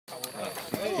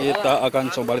Kita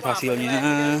akan coba lihat hasilnya.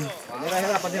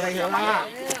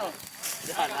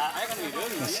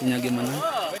 Hasilnya gimana?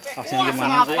 Hasilnya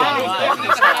gimana?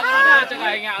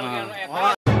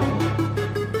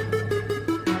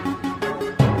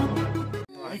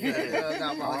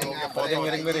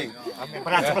 Miring-miring.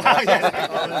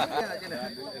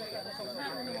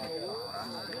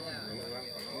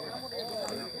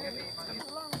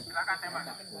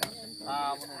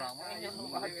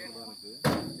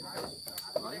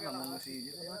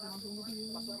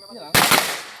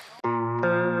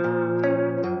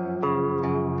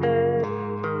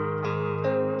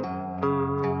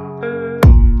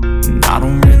 I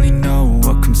don't really know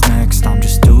what comes next. I'm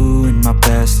just doing my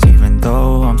best, even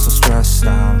though I'm so stressed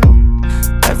out.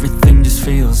 Everything just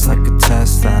feels like a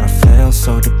test that I fail,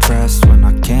 so depressed when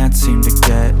I can't seem to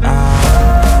get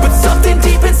out. But something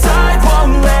deep inside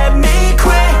won't let me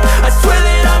quit. I swear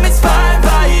that I'm inspired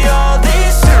by all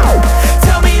this shit.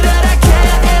 Tell me that I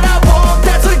can't and I won't.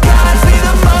 That's what guides me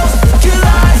the most. Your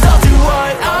lies, I'll do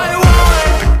what I want.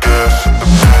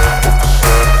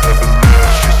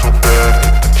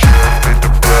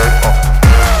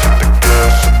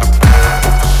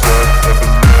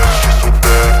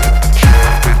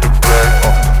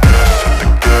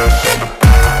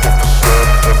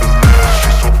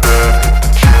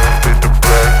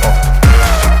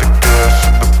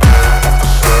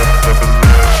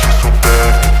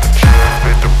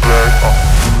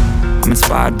 I'm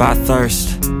inspired by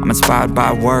thirst, I'm inspired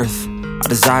by worth. I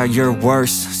desire your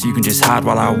worst, so you can just hide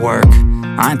while I work.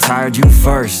 I ain't tired, you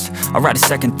first. I'll write a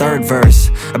second, third verse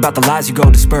about the lies you go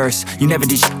disperse. You never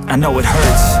did shit, I know it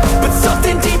hurts. But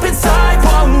something deep inside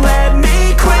won't let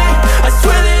me quit. I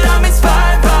swear that I'm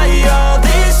inspired by all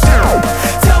this shit.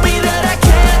 Tell me that I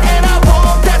can't and I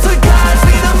won't. That's what guides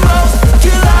me the most.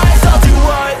 Your lies, I'll do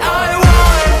what I want.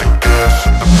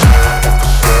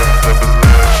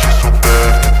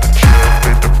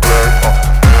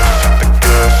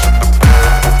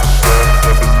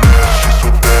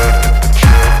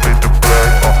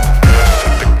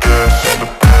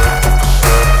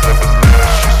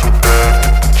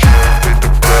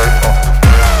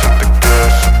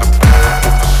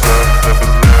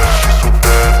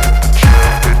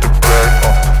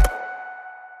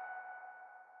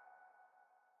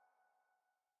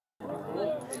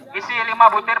 Isi 5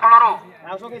 butir peluru.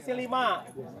 Langsung isi 5.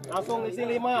 Langsung isi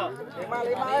 5.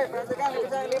 5, perhatikan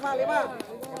bisa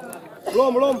 5.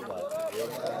 Belum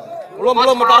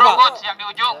motor, Pak. Coach yang di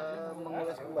ujung.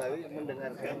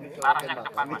 Arahnya ke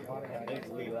depan, Pak.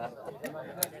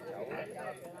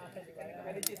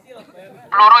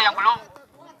 Peluru yang belum.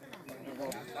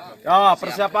 Ya,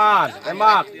 persiapan.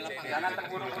 Tembak. Jangan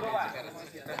terburu-buru, Pak.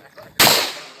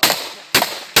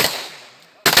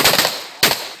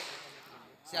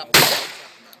 Siap.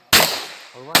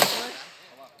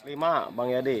 5, Bang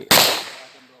Yadi.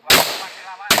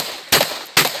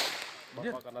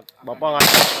 Bapak nggak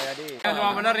tahu Pak Yadi.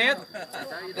 Cuma bener nih.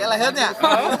 Dia lehernya.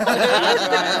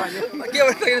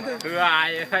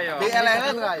 Ayo. Di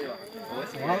leher ayo.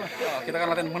 Kita akan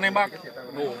latihan menembak.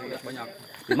 Banyak.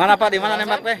 Di mana Pak? Di mana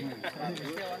nembak teh?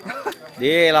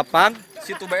 Di lapang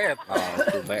Situ Beet.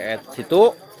 Situ Beet.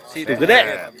 Situ gede.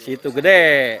 Situ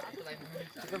gede.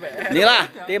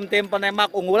 Inilah tim-tim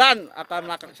penembak unggulan akan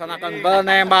melaksanakan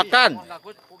penembakan.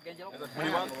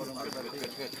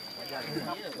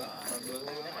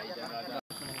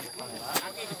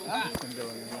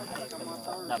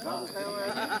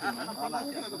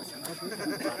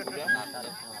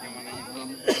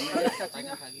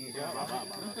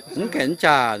 Ini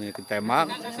kencan, tembak.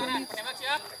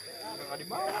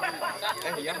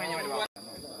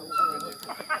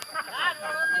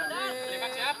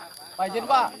 Pak izin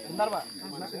Pak, bentar Pak.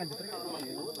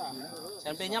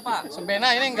 Sampainya Pak.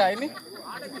 Sempena ini enggak ini?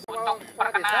 Untuk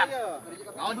perkenalan.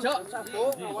 Ojo.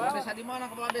 Kepala desa di mana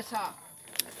kepala desa?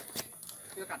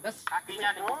 Pilkades.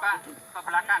 Kakinya dibuka ke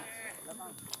belakang.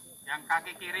 Yang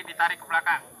kaki kiri ditarik ke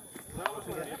belakang.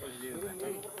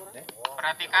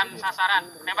 Perhatikan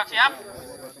sasaran. Menembak siap.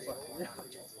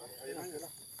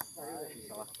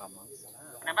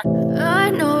 Menembak. I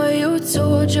know you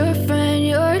told your friend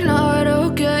you're not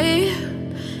okay,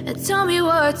 and tell me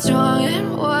what's wrong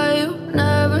and why you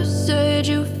never said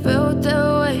you felt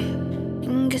that way.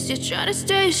 And guess you're trying to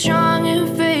stay strong and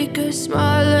fake a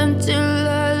smile until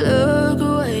I look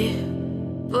away.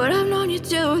 But I've known you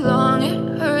too long, it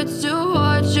hurts to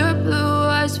watch your blue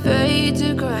eyes fade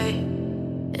to gray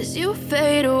as you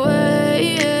fade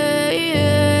away.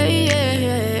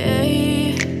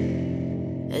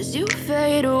 As you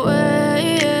fade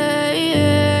away.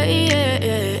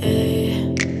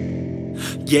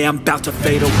 yeah, I'm about to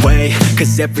fade away.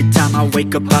 Cause every time I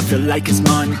wake up I feel like it's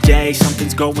Monday.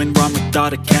 Something's going wrong with all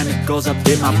the chemicals up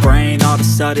in my brain. All of a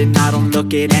sudden I don't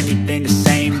look at anything the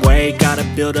same way. Gotta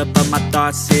build up of my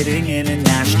thoughts sitting in an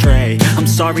ashtray. I'm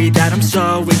sorry that I'm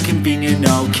so inconvenient,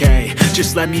 okay.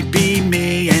 Just let me be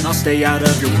me and I'll stay out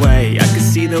of your way. I can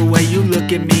see the way you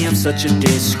look at me, I'm such a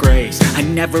disgrace. I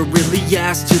never really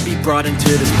asked to be brought into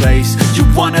this place. You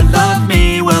wanna love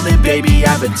me? Well then baby I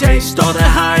have a taste. All the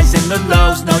highs and the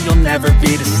lows, no you'll never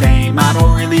be the same. I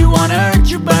don't really wanna hurt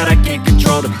you but I can't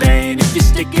control the pain. If you're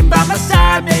sticking by my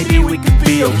side, maybe we could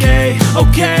be okay.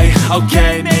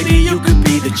 Okay, maybe you could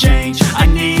be the change I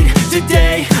need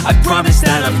today. I promise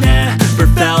that I've never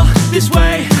felt this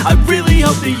way. I really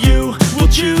hope that you will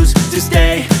choose to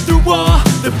stay through all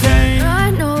the pain.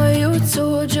 I know you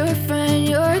told your friend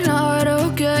you're not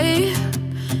okay,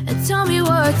 and tell me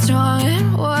what's wrong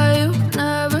and why you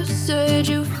never said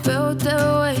you felt that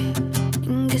way.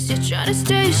 Guess you're trying to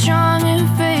stay strong and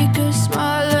fake a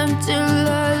smile until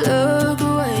I look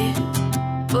away.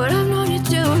 But I've known you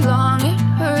too long, it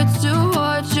hurts to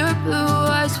watch your blue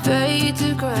eyes fade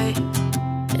to gray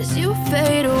as you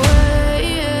fade away.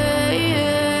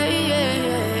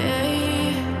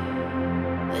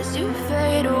 As you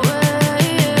fade away.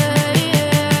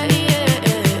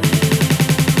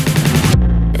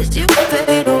 As you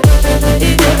fade away.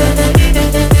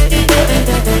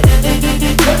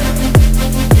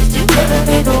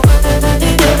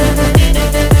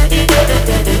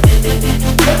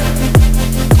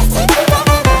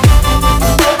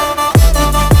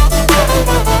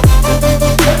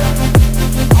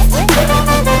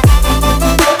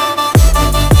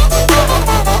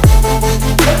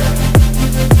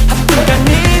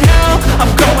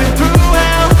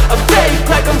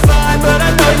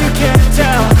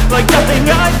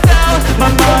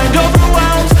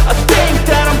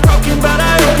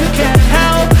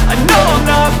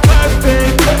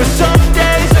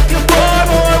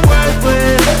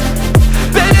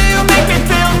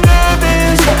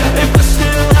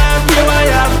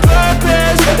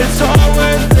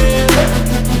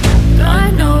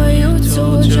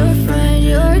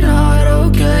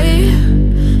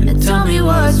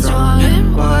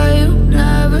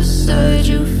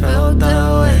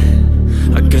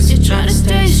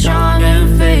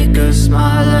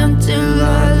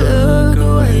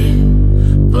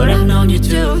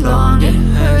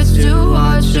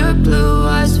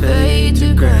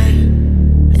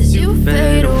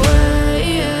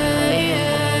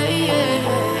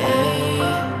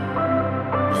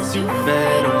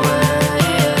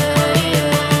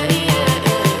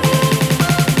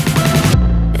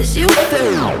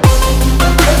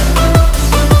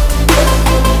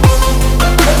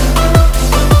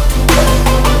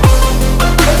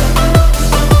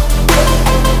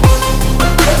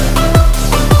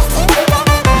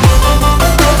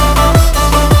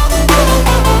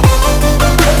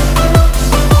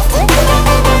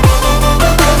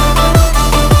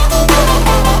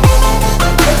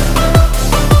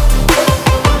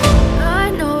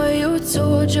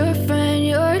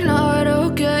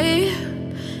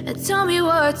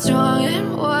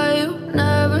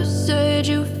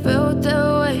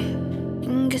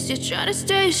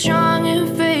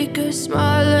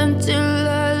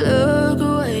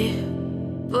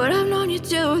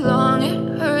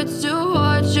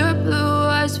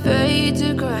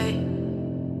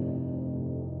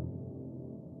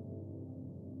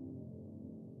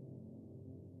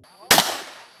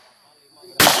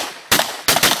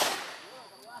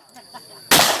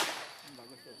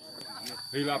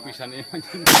 Lapisan ini.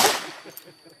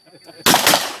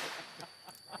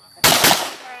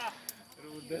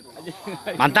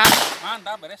 Mantap.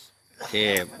 Mantap, beres.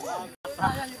 Sip.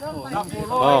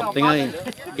 Oh, tinggal ini.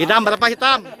 Hitam berapa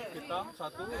hitam? Hitam 1,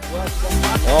 2,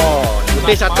 Oh,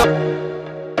 putih 1.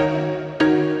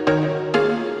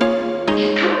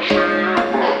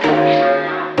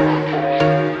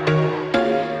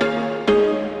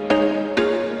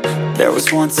 There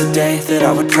was once a day that I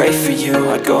would pray for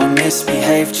you. I'd go and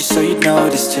misbehave just so you'd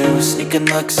notice too. Sneaking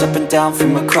looks up and down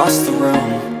from across the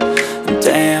room. And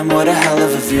damn, what a hell of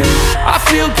a view. I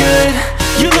feel good,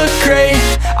 you look great,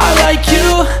 I like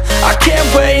you, I can't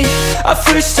wait. A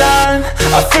first time,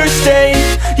 a first date.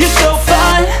 You're so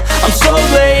fine, I'm so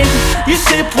late. You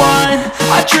sip wine,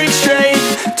 I drink straight.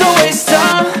 Don't waste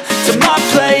time to my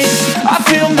place. I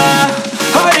feel my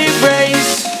heart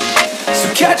erase. So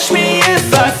catch me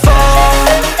if I fall.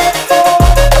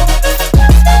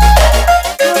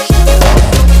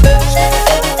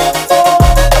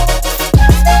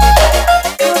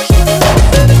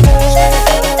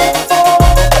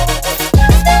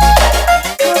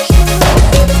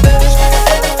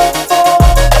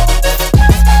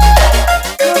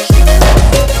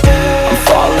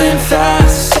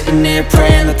 Sleeping here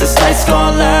praying that this night's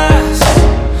gonna last.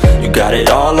 You got it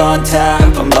all on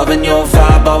tap, I'm loving your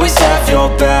vibe, always have your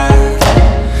back.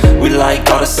 We like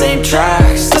all the same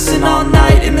tracks, listen all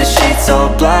night in the sheets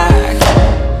all black.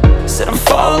 Said I'm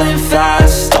falling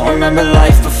fast, don't remember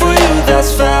life before you,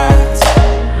 that's fact.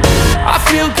 I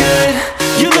feel good,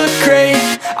 you look great,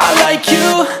 I like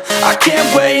you, I can't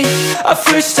wait. A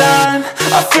first time,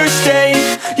 a first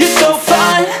date, you're so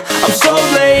fine, I'm so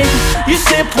late. You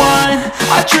sip wine,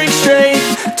 I drink straight,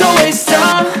 don't waste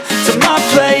time to my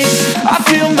place. I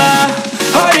feel my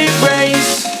heart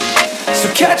erase, so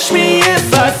catch me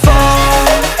if I fall.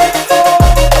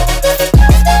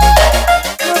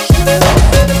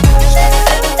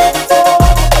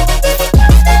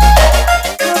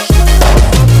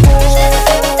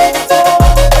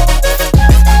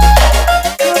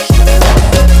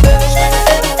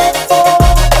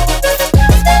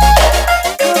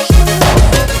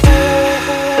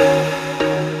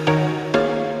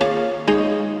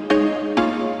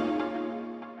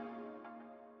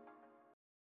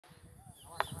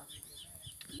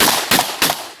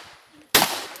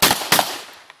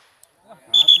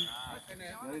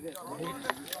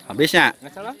 Habisnya?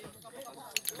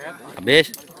 Habis.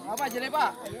 Apa jadi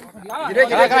Pak?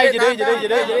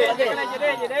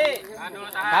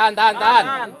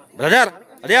 Tahan. Brother,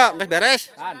 dia beres.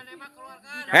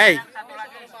 Hey.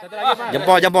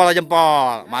 Jempol.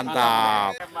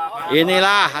 Mantap.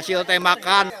 Inilah hasil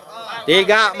tembakan.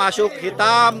 3 masuk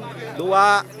hitam,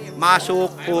 2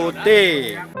 masuk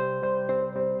putih.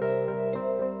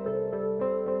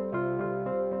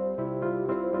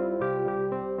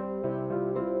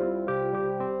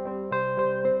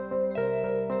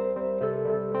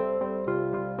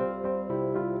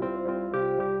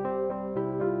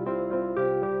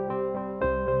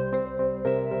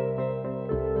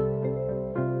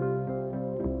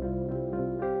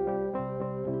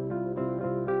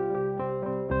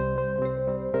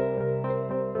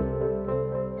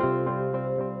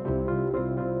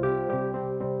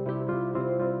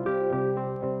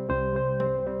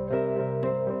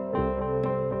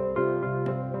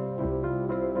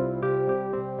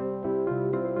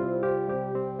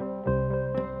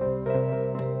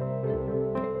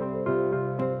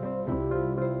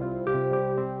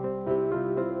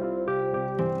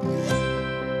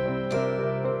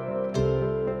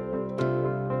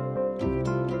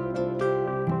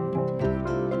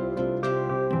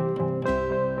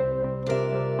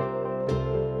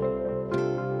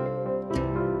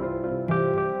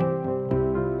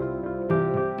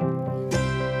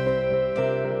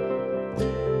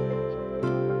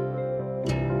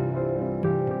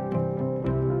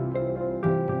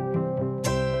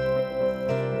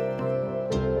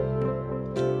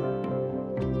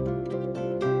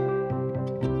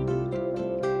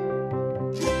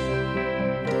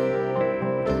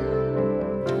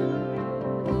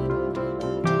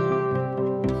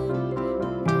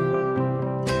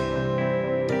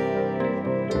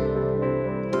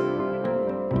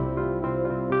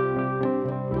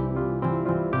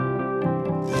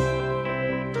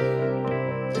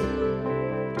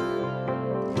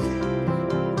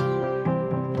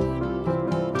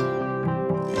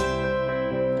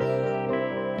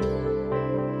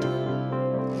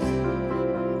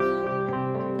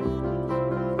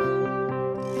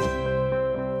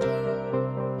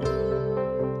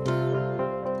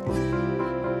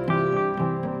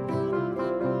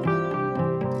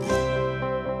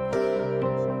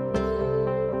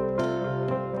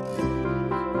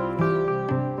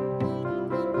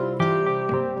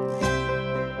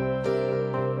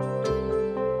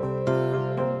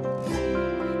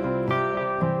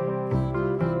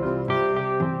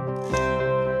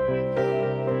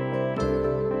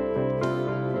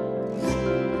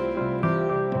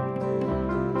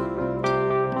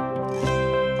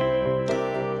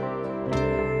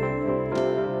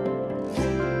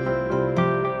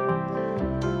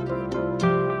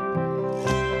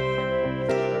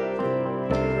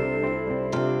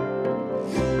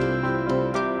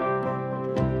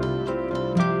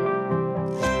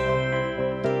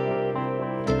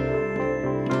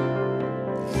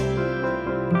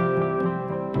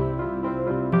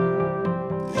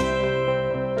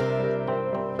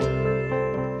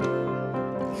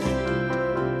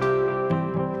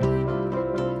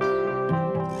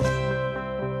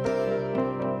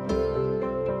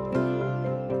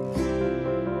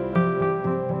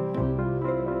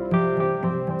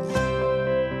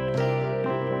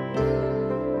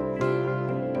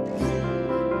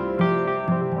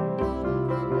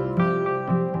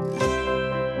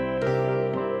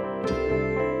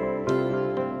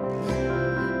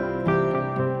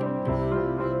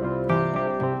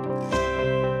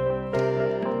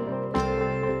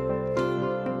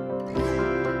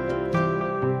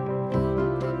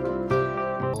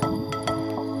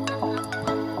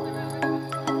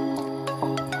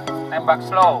 menembak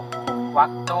slow.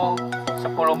 Waktu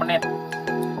 10 menit.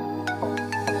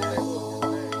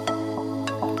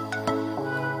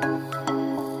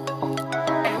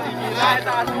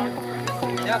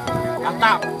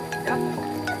 Mantap.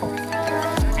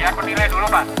 Biar penilai dulu,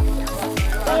 Pak.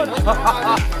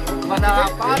 Mana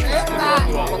apa?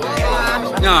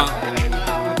 Ya.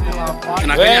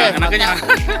 Enaknya.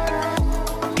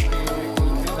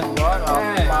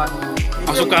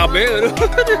 Masuk KB aduh.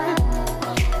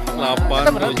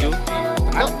 8, 7.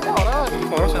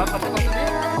 Poros ya.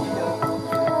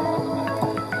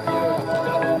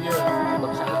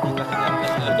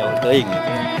 Jauh teuing.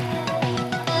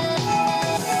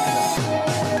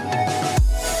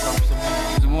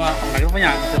 Semua lagi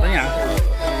punya, katanya.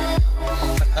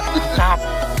 Mantap.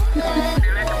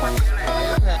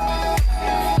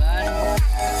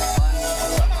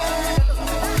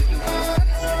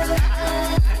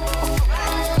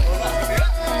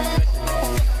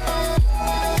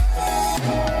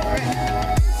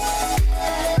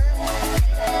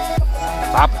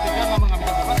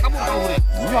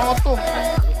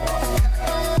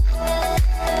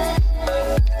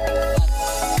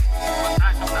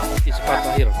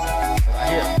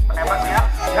 Menembak siap.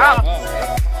 Siap.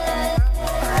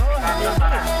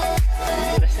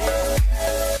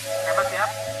 Menembak siap.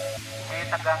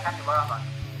 Ditegangkan di bawah, Pak.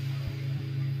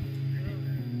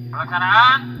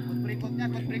 Pelaksanaan.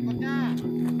 Berikutnya.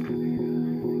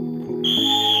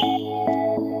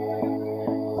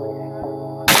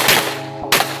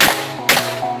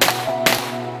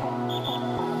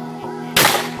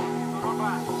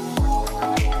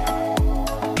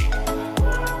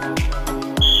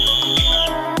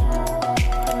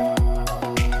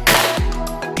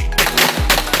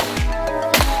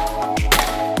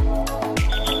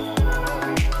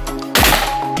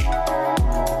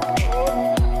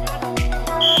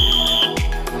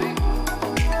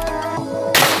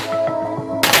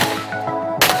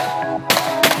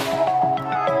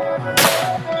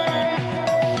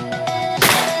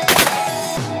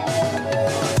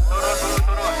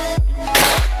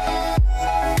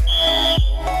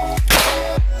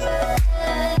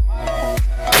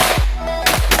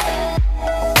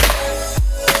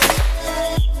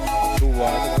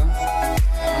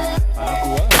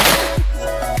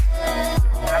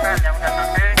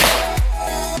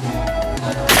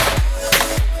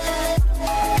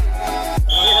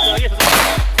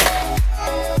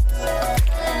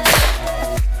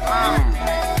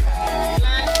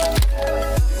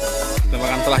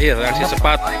 Terakhir reaksi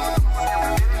cepat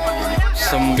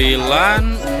 9,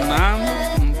 6,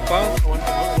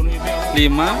 4,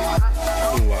 5,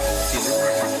 2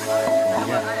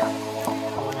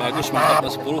 bagus, mantap.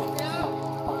 10.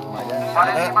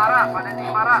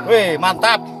 Wih,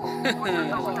 mantap.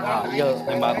 Iya,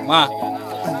 tembak mah.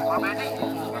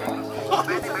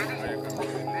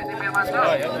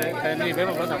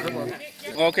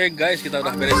 Oke guys, kita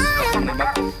udah beres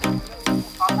menembak.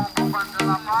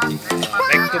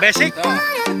 Back to basic.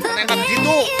 Penembak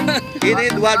jitu.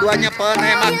 Ini dua-duanya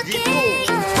penembak jitu.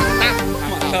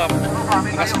 Mantap.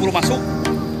 Angka 10 masuk.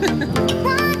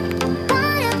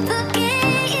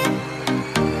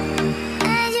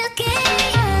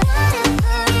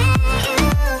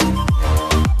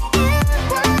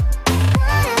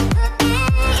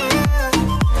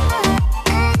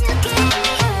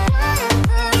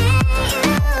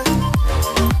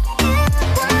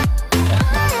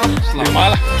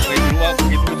 Selama lah. Dua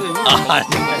begitu tuh.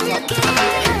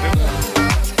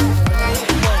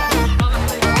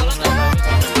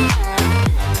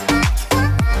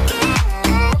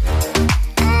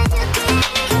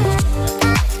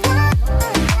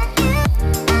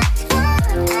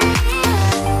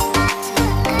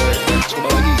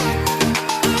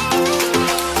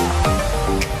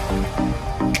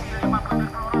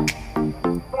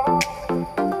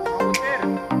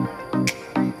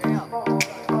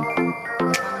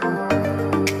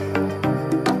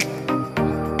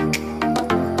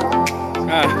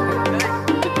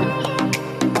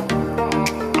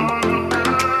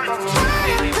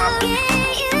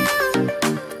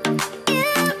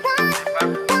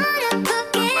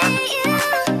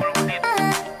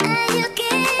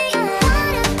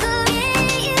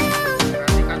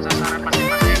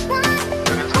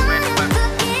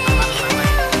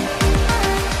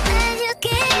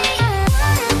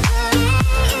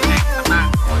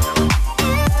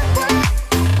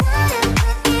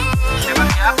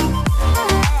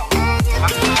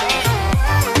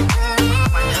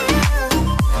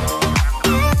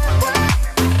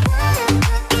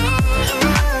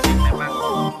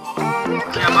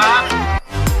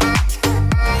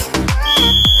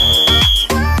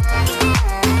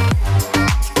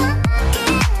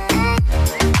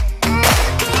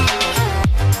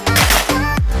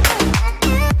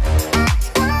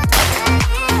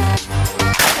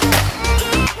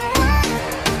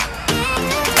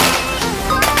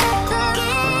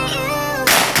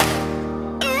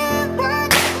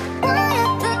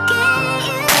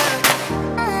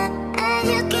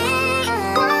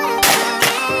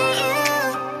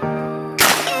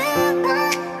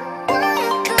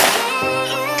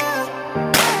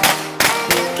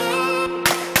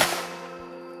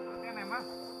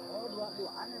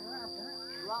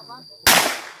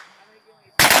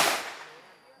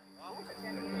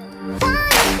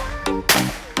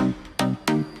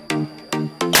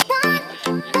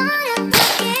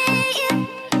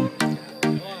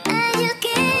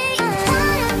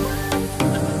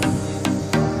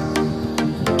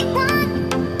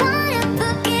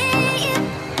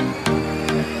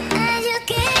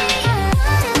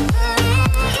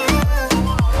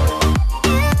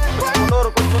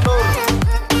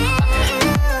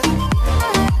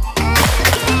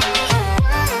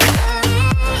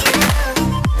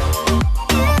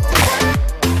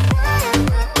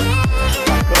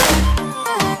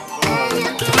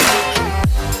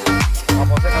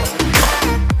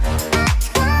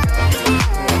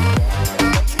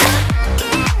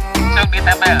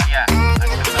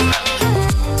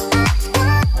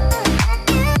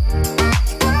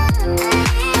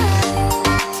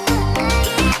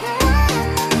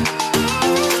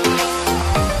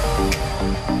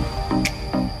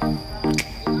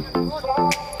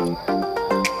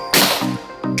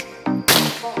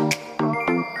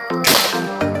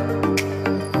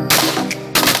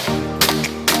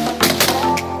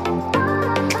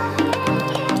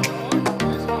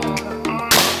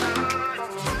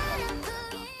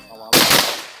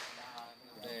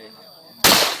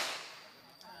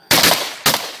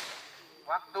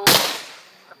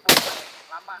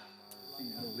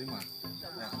 8.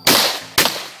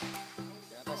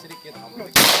 Di atas sedikit.